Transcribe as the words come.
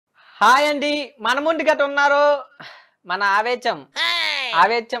Hi అండి, మన ముందు గత ఉన్నారు మన ఆవేశం.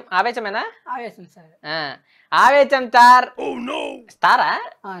 ఆవేశమేనా? ఆవేశం సార్. ఆవేశం స్టార్. స్టారా?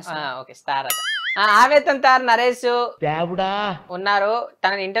 Okay, star. ఆవేశం స్టార్ నరేష్ ఉన్నారు.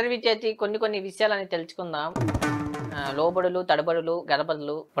 తనని ఇంటర్వ్యూ చేసి కొన్ని విషయాలని తెలుసుకుందాం. లోబడులు, తడబడులు,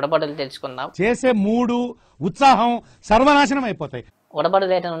 గడబడులు, పొడబడులు తెలుసుకుందాం. చేసే మూడు ఉత్సాహం సర్వనాశనం అయిపోతాయి.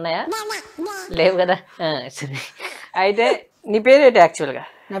 ఉడబడులు ఏమైనా ఉన్నాయా? లేవు కదా. సరే, అయితే నీ పేరు ఏంటి యాక్చువల్ గా?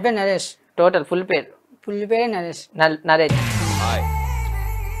 నా పేరు నరేష్. టోటల్ ఫుల్ పేరే నరేష్. నరేష్.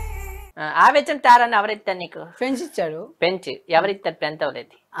 ఆవేశం తారని ఎవరిస్తారు నీకు? ఫ్రెండ్స్ ఇచ్చాడు. పెంచి ఎవరిస్తారు? పెంచ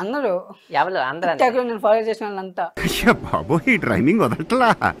అవలేదు అందరూ. అందరూ ఫాలో చేసిన వాళ్ళంతా ట్రైనింగ్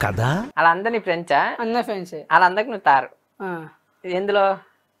వదలట్లా కదా. వాళ్ళందరినీ ఫ్రెండ్సా? అందరు ఫ్రెండ్స్. వాళ్ళందరికి నువ్వు తారు. ఎందులో?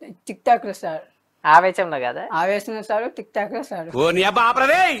 టిక్ టాక్ లో సార్. ఆవేశంలో కదా? ఆవేశంలో సార్, టిక్ టాక్ లో సార్.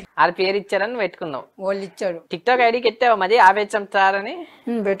 వాళ్ళ పేరు ఇచ్చారని పెట్టుకుందాం. వాళ్ళు ఇచ్చాడు. టిక్ టాక్ ఐడికి ఎత్తావా? మరి ఆవేశం సార్ అని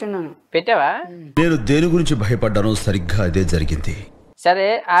పెట్టున్నాను. పెట్టావా? నేను దేని గురించి భయపడ్డానో సరిగ్గా అదే జరిగింది. సరే,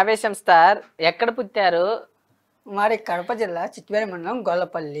 ఆవేశం స్టార్ ఎక్కడ పుట్టారు? మరి కడప జిల్లా చిట్వేలి మండలం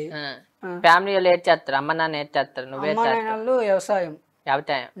గొల్లపల్లి. ఫ్యామిలీ ఏడ్ చేస్తారు? అమ్మ నాన్న ఏడ్ చేస్తారు? నువ్వే? వ్యవసాయం.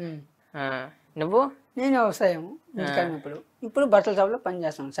 నువ్వు? నేను వ్యవసాయం. ఇప్పుడు బట్టల షాప్ లో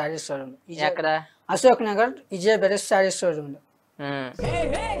పనిచేస్తాను. శారీ షోరూమ్. ఎక్కడ? అశోక్ నగర్ విజయ బ్రదర్స్ శారీ షోరూమ్ లో.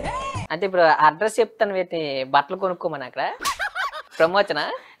 అంటే ఇప్పుడు అడ్రస్ చెప్తాను, వీటి బట్టలు కొనుక్కోమని. అక్కడ ప్రమోషనా?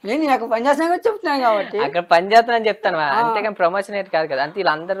 నేను అక్కడ పనిచేస్తున్నా చెప్తున్నాను కాబట్టి అక్కడ పనిచేస్తానని చెప్తాను. అంతేగాని ప్రమోషన్ ఏంటి కాదు కదా. అంటే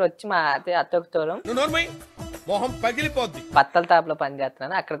వీళ్ళందరూ వచ్చి మా అత్తొక తోరం పత్తల తాపులో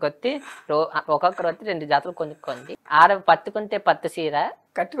పనిచేస్తున్నాను. అక్కడికి వచ్చి ఒక్కొక్కరు వచ్చి 2 జాతలు కొనుక్కోండి. ఆడ పట్టుకుంటే పట్టు చీర,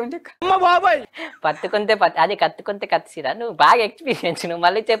 కట్టుకుంటే పట్టుకుంటే అది కట్టుకుంటే కత్తి చీర. నువ్వు బాగా ఎక్స్పీరియన్స్. నువ్వు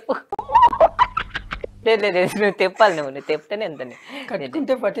మళ్ళీ చెప్పు. లేదు, నువ్వు తెప్పాలి. నువ్వు తెప్పితేనే ఎంత.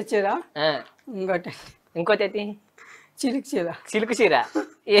 కట్టుకుంటే పట్టు చీర. ఇంకోటి సిల్క్ చీర. సిల్క్ చీర?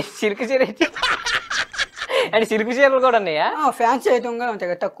 ఏ సిల్క్ చీర? అంటే సిల్క్ చీరలు కూడా ఉన్నాయా? ఫ్యాన్సీ ఐటమ్ గా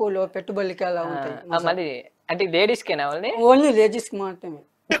ఉంటాయి, తక్కువలో పెట్టుబడికి అలా ఉంటాయి. మళ్ళీ అంటే లేడీస్ కేనా? ఓన్లీ లేడీస్ కి మాత్రమే.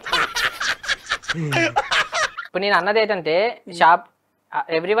 ఇప్పుడు నేను అన్నది ఏంటంటే, shop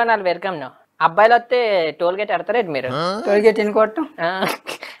everyone all welcome. No అబ్బాయిలు వస్తే టోల్ గేట్ ఎడతారేంటి మీరు? టోల్ గేట్ ఎన్ని కొట్టం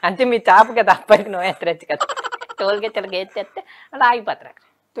అంటే మీ చాపు కదా, అబ్బాయికి నువ్వు ఎత్తరచ్చు కదా. టోల్ గేట్ గేట్ ఎత్తే అలా ఆగిపోతారు. అక్కడ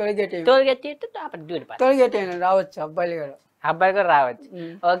టోల్ గేట్ రావచ్చు. అబ్బాయిలు కూడా రావచ్చు.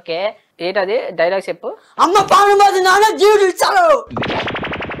 ఓకే, ఏంటది డైలాగ్ చెప్పు. అమ్మ పానుబాజు నాన్న జీవితం ఇచ్చాడు.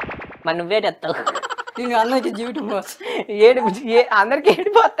 మరి నువ్వేటెత్తావు? నేను అన్నకి జీవితం అందరికి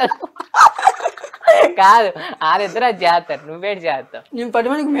ఏడిపోతాడు కాదు. వాళ్ళిద్దరు అది చేస్తారు, నువ్వేటి చేస్తావు. నేను 10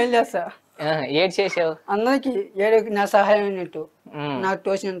 మందికి మేలు చేస్తా. ఏడు చేసావు? అందరికి ఏడుకి నా సహాయం అయినట్టు నాకు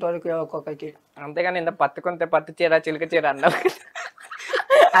తోచినంత వరకు ఒక్కొక్కరికి. అంతేగాని ఇంత పట్టుకుంటే పట్టు చీర, చిలుక చీర అన్నావు.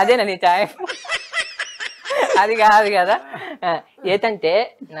 అదేనా నీ ఛాయ్? అది కాదు కదా. ఏతంటే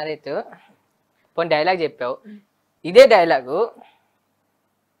నరేతు పోనీ డైలాగ్ చెప్పావు. ఇదే డైలాగు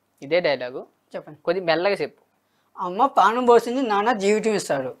చెప్పండి. కొద్ది మెల్లగా చెప్పు. అమ్మ పానం పోసింది, నాన్న జీవితం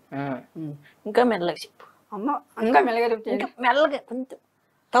ఇస్తాడు. ఇంకా మెల్లగా చెప్పు. అమ్మ ఇంకా మెల్లగా చెప్తే మెల్లగా కొంచెం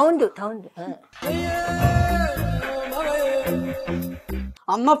సౌండ్.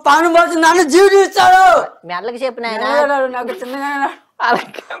 అమ్మ పానం పోసింది, నాన్న జీవితం ఇస్తాడు. మెల్లగా చెప్పు నాయన. నాకు చిన్నగా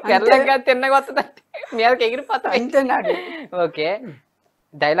మెల్లగా తిన్నగా వస్తుందంటే మీదకి ఎగిరిపోతా. అంతే నాకు. ఓకే,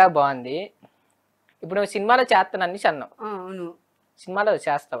 డైలాగ్ బాగుంది. ఇప్పుడు నువ్వు సినిమాలో చేస్తానని అన్నావు. అవును. సినిమాలో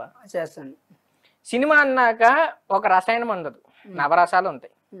చేస్తావా? చేస్తాను. సినిమా అన్నాక ఒక రసాయనం ఉండదు, నవరసాలు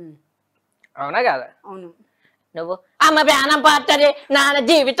ఉంటాయి. అవునా కాదా? అవును. నువ్వు అమ్మ ప్రాణం పోతుంది, నాన్న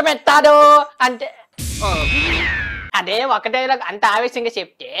జీవితం ఎత్తాడు అంటే అదే ఒక డైలాగ్ అంత ఆవేశంగా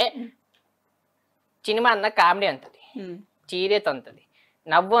చెప్తే, సినిమా అన్న కామెడీ అంతది, చీరేత అంతది,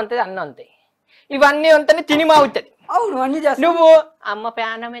 నవ్వు అంతది, అన్నం అంతాయి, ఇవన్నీ ఉంటేనే సినిమా అవుతుంది. అవును, అన్ని చేస్తా. నువ్వు అమ్మ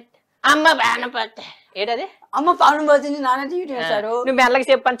ప్రాణం పోతే ఏంటది? అమ్మ పానం పోతుంది, నాన్న జీవితం ఇస్తాడు. నువ్వు మెల్లగా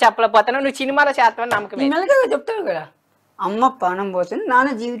చెప్పని చెప్పలేకపోతాను. నువ్వు సినిమాలో చేస్తావని నమ్మకం. మెల్లగా చెప్తాడు కదా. అమ్మ ప్రాణం పోతుంది, నాన్న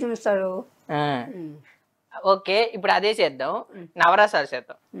జీవితం ఇస్తాడు. ఓకే, ఇప్పుడు అదే చేద్దాం. నవరసాలు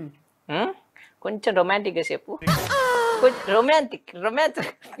చేద్దాం. కొంచెం రొమాంటిక్ గా చెప్పు. రొమాన్స్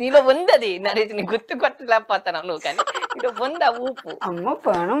నీలో ఉంది. అది నరేష్, నీ గుర్తు కొట్టలేకపోతాను నువ్వు, కానీ నీలో ఉందా ఊపు. అమ్మ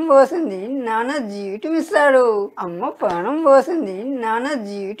ప్రాణం పోసింది, నాన్న జీవితం ఇస్తాడు. అమ్మ ప్రాణం పోసింది, నాన్న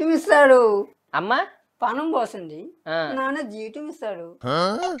జీవితం ఇస్తాడు. అమ్మ ప్రాణం పోసింది, నాన్న జీవితం ఇస్తాడు.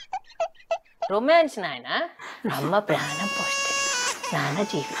 రొమాన్స్ నాయన. అమ్మ ప్రాణం పోస్తుంది, నాన్న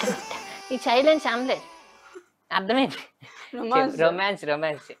జీవితం ఇస్తాడు. ఈ సైలెన్స్ అనలేదు, అర్థమైంది.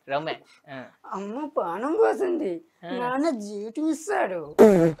 రొమాన్స్. అమ్మ ప్రాణం పోసింది, నాన్న జీవితం ఇస్తాడు.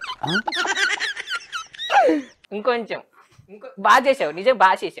 ఇంకొంచెం బాగా చేసావు, నిజం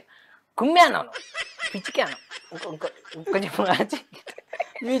బాగా చేసావు. కుమ్మాను, పిచ్చికాను. ఇంకొంచెం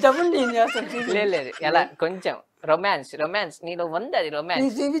మీ తప్పుడు నేను చేస్తాను. లేదు ఎలా కొంచెం రొమాన్స్ నీలో ఉంది అది రొమాన్స్.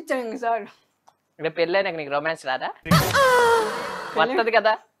 నేను చూపించాను సార్. రేపు పెళ్ళైనాక నీకు రొమాన్స్ రాదా? వస్తుంది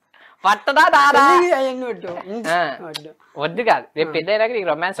కదా, వస్తుందా రాదా? అవన్నీ వద్దు వద్దు కాదు, రేపు పెళ్ళైనాక నీకు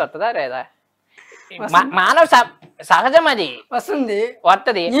రొమాన్స్ వస్తుందా లేదా? మానవ సహజం అది, వస్తుంది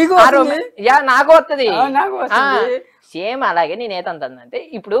వస్తుంది. నాకు వస్తుంది. సేమ్ అలాగే నేనేతంటే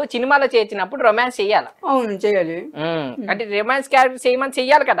ఇప్పుడు సినిమాలో చేసినప్పుడు రొమాన్స్ చెయ్యాలి. అవును చేయాలి. అంటే రొమాన్స్ క్యారెక్టర్ చేయమని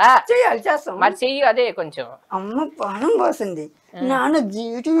చెయ్యాలి కదా, చేయాలి చేస్తాం. మరి చెయ్యి అదే కొంచెం. అమ్మ ప్రాణం పోసింది, నాన్న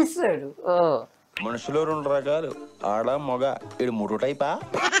జీవితం ఇస్తాడు. ఓ మనుషులు 2 రకాలు, ఆడ మగ, ఇది 3 టైపా?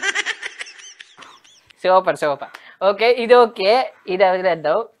 సూపర్. ఓకే ఇది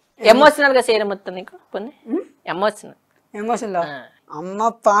వదిలేద్దాం. ఎమోషనల్ గా చేయడం మొత్తం నీకు కొన్ని ఎమోషనల్. అమ్మ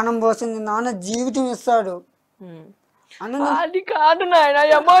ప్రాణం పోసింది, నాన్న జీవితం ఇస్తాడు. అది కాదు నాయన,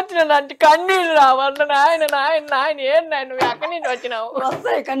 ఎమోషనల్ అంటే కన్నీళ్ళు రావాలి. నాయన ఏం నాయన నువ్వు ఎక్కడి నుంచి వచ్చినావు?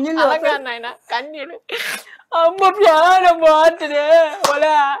 వస్తాయి కన్నీళ్ళు. నాయన కన్నీళ్ళు. అమ్మ ప్రాణం పోతుంది,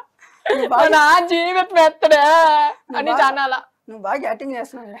 నా జీవితం ఎత్తడే అని అనాలా? నువ్వు బాగా యాక్టింగ్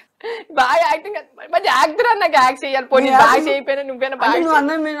చేస్తున్నావు. బాగా యాక్టింగ్ మంచి యాక్టర్ అన్నాక యాక్ట్ చేయాలి. పోనీ బాగా చేయకపోయినా నువ్వైనా బాగా. నువ్వు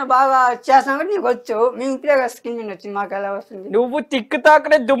అందరం మీద బాగా చేస్తావు కాబట్టి నీకు వచ్చు. మేము ఇప్పుడే స్కిన్ మీద వచ్చింది, మాకు ఎలా వస్తుంది? నువ్వు టిక్ టాక్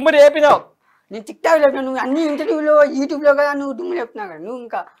దుమ్ము రేపినావు. నేను టిక్ టాక్ లేపినా, నువ్వు అన్ని ఇంటర్వ్యూలో యూట్యూబ్ లో కదా నువ్వు దుమ్ము లేపుతున్నావు కదా. నువ్వు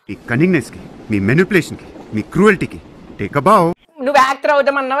ఇంకా ఈ కన్నింగ్నెస్ కి, మీ మెనిపులేషన్ కి, మీ క్రూయల్టీకి టేక్ అ బౌ. నువ్వు యాక్టర్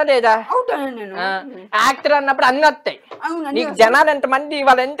అవుతామన్నావా లేదా? అవుతాను నేను. యాక్టర్ అన్నప్పుడు అన్ని వస్తాయి. నీకు జనాలు ఎంతమంది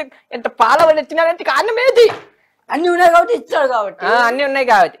వాళ్ళు ఎంత పాలవాళ్ళు ఇచ్చినారంటే కారణం ఏది? అన్ని ఉన్నాయి కాబట్టి ఇచ్చాడు కాబట్టి. అన్ని ఉన్నాయి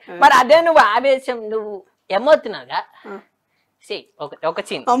కాబట్టి. మరి అదే నువ్వు ఆవేశం, నువ్వు ఎమోతున్నాగా ఒక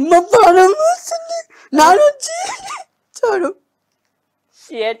సీన్. అమ్మ ప్రాణం వస్తుంది, నాన్న చూడు.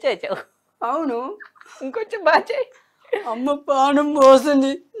 ఏడ్చావు? అవును. ఇంకొంచెం బాగా చేయి. అమ్మ ప్రాణం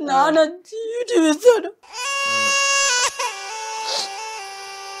పోస్తుంది, నాన్న జీవితం ఇస్తాడు.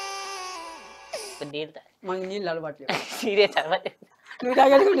 మాకు నీళ్ళు అలవాట్లేదు. సీరియస్ అలవాటు. నువ్వు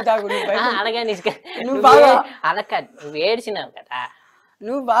తాగేది తాగు. అలాగే నువ్వు బాగా అలా కాదు, నువ్వు ఏడ్చినావు కదా,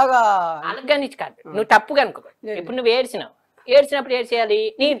 నువ్వు బాగా అలాగే కాదు, నువ్వు తప్పుగా అనుకో. ఇప్పుడు నువ్వు ఏడ్చినప్పుడు ఏడ్ చేయాలి,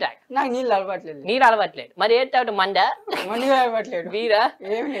 నీళ్ళు తాగు. నాకు నీళ్ళు అలవాట్లేదు. నీళ్ళు అలవాట్లేదు, మరి ఏడ్తాడు మందా? మండిగా అలవాట్లేదు. వీరా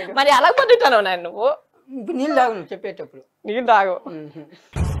ఏమి లేదు. మరి అలా పొద్దుతావు నాన్న నువ్వు. ఇప్పుడు నీళ్ళు తాగు, నువ్వు చెప్పేటప్పుడు నీళ్ళు తాగు.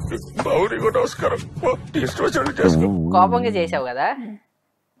 కోపంగా చేసావు కదా,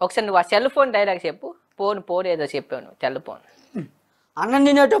 ఒకసారి నువ్వు ఆ సెల్ ఫోన్ డైలాగ్ చెప్పు. ఫోన్ ఏదో చెప్పావు నువ్వు, సెల్ ఫోన్. అన్నం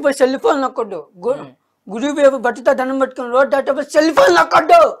తినేటప్పుడు సెల్ ఫోన్ నొక్కడు. గుడి వైపు బట్టతో దండం పెట్టుకుని రోడ్డు దాటప్పుడు సెల్ ఫోన్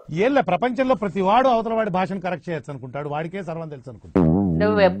నొక్కడు. ఏళ్ళ ప్రపంచంలో ప్రతి వాడు అవతల వాడి భాషను కరెక్ట్ చేయొచ్చు అనుకుంటాడు, వాడికే సర్వం తెలుసు అనుకుంటాడు.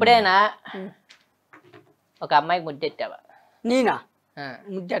 నువ్వు ఎప్పుడైనా ఒక అమ్మాయికి ముద్దెట్టావా? నేనా?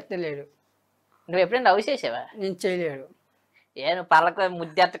 ముద్దెట్టలేడు. నువ్వు ఎప్పుడైనా లవ్ చేసావా? నేను చేయలేడు. నువ్వు పళ్ళకు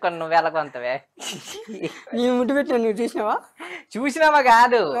ముద్దెత్తకొని నువ్వు వెళ్ళకొంతవే. నీ ముద్దు పెట్టిన నువ్వు చూసినావా? చూసినావా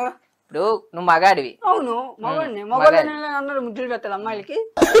కాదు, ఇప్పుడు నువ్వు మగాడివి. అవును మగాడిని. మగాడిని అందరూ ముద్దులు పెట్టాలి అమ్మాయిలకి.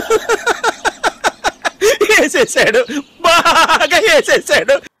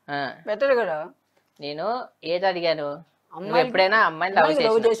 పెట్టాడు కదా. నేను ఏది అడిగాను? ఎప్పుడైనా అమ్మాయిని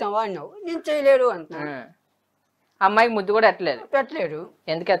లవ్ చేసావా అన్నావు. నేను చేయలేడు అంట. అమ్మాయికి ముద్దు కూడా ఎట్టలేదు? పెట్టలేడు.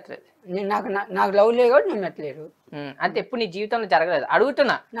 ఎందుకు ఎట్టలేదు? నాకు లవ్ లేదు కాబట్టి నేను పెట్టలేడు. అంటే ఎప్పుడు నీ జీవితంలో జరగలేదు?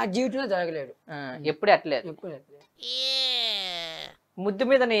 అడుగుతున్నా. నా జీవితంలో జరగలేదు. ఎప్పుడు ఎట్టలేదు? ఎప్పుడు ఎట్టలేదు. ముద్దు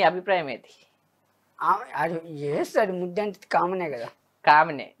మీద నీ అభిప్రాయం ఏంటి? అది చేస్తాడు. ముద్దు అంటే కామనే కదా.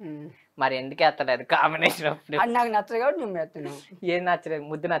 కామనే. మరి ఎందుకు ఎత్తలేదు కాంబినేషన్? అది నాకు నచ్చదు కాబట్టి నేను ఎత్తాను. ఏం నచ్చలేదు?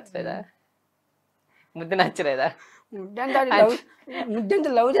 ముద్దు నచ్చలేదా? ముద్దు నచ్చలేదా? ముద్దు అంటే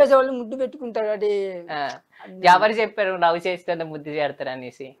లవ్ చేసే వాళ్ళు ముద్దు పెట్టుకుంటారు. అది ఎవరు చెప్పారు లవ్ చేస్తే ముద్దు చేస్తారు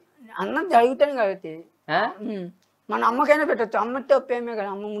అనేసి? అన్నం జరుగుతాను కాబట్టి మన అమ్మకైనా పెట్టచ్చు. అమ్మతో తప్పేమే కదా,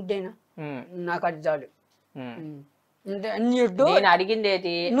 అమ్మ ముద్దైనా. నాకు అది చాలు. నేను అడిగింది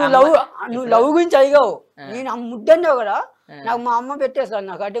ఏంటి? నువ్వు లవ్ గురించి అడిగావు. నేను ముద్దు అన్నావు కదా, నాకు మా అమ్మ పెట్టేస్తాను.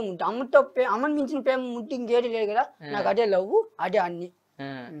 నాకు అదే ముద్దు. అమ్మని మించిన ప్రేమ ముద్దు ఇంకేది లేదు కదా. నాకు అదే లవ్, అదే అన్ని.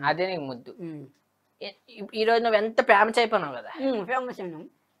 అదే నీకు ముద్దు. ఈ రోజు నువ్వు ఎంత ఫేమస్ అయిపోయినావు కదా. ఫేమస్ అయినావు.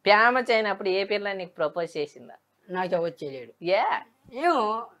 ఫేమస్ అయినప్పుడు ఏ పిల్ల నీకు ప్రపోజ్ చేసిందా? నాకు ఎవరు చేయలేడు. ఏమో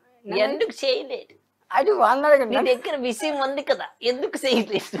ఎందుకు చేయలేదు? అది వాళ్ళ దగ్గర విషయం ఉంది కదా, ఎందుకు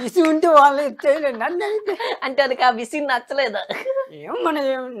చేయలేదు? విషయం ఉంటే వాళ్ళు చేయలేదు. నన్ను అయితే అంటే అది ఆ విషయం నచ్చలేదా? ఏమో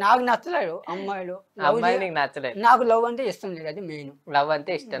నాకు నచ్చలేదు. అమ్మాయిలు నీకు నచ్చలేదు. నాకు లవ్ అంటే ఇష్టం లేదు. అది మెయిన్. లవ్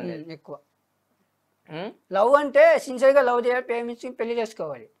అంటే ఇష్టం లేదు ఎక్కువ. లవ్ అంటే సిన్సియర్ గా లవ్ చేయాలి, ప్రేమించి పెళ్లి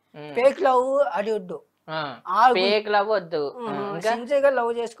చేసుకోవాలి. ఫేక్ లవ్ అది వద్దు. ఫేక్ లవ్ వద్దు. సిన్సియర్ గా లవ్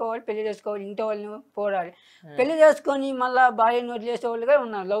చేసుకోవాలి, పెళ్లి చేసుకోవాలి, ఇంటి వాళ్ళని పోరాలి. పెళ్లి చేసుకొని మళ్ళా భార్యను వదిలేసే వాళ్ళుగా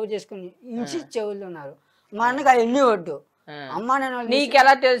ఉన్నారు. లవ్ చేసుకుని హింసించే వాళ్ళు ఉన్నారు. మా అన్నకి అవన్నీ వద్దు. అమ్మా నేను నీకు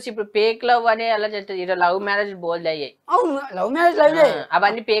ఎలా తెలుసు ఇప్పుడు పేక్ లవ్ అని ఎలా చెప్తుంది ఇక్కడ లవ్ మ్యారేజ్ బోల్డ్ అయ్యాయి అవును లవ్ మ్యారేజ్ లవ్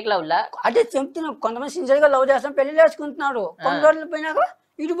అవన్నీ పేక్ లవ్ లా అదే చెప్తున్నా కొంతమంది సిన్సియర్ గా లవ్ చేస్తాం పెళ్లి చేసుకుంటున్నారు కొన్ని రోజులు పోయినాక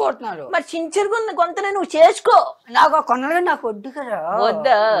ఇడిపోతున్నారు మరి సిన్సియర్గా ఉన్న కొంత నువ్వు చేసుకో నాకు కొన్నాళ్ళుగా నాకు వద్దు కదా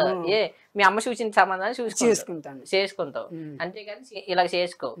వద్దా ఏ మీ అమ్మ చూసిన సంబంధాన్ని చేసుకుంటాను చేసుకుంటావు అంతేగాని ఇలా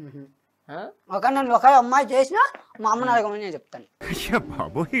చేసుకో ఒక నన్ను ఒక అమ్మాయి చేసినా మా అమ్మ అడగమని నేను చెప్తాను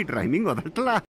బాబు ఈ డ్రైవింగ్ వదలట్లా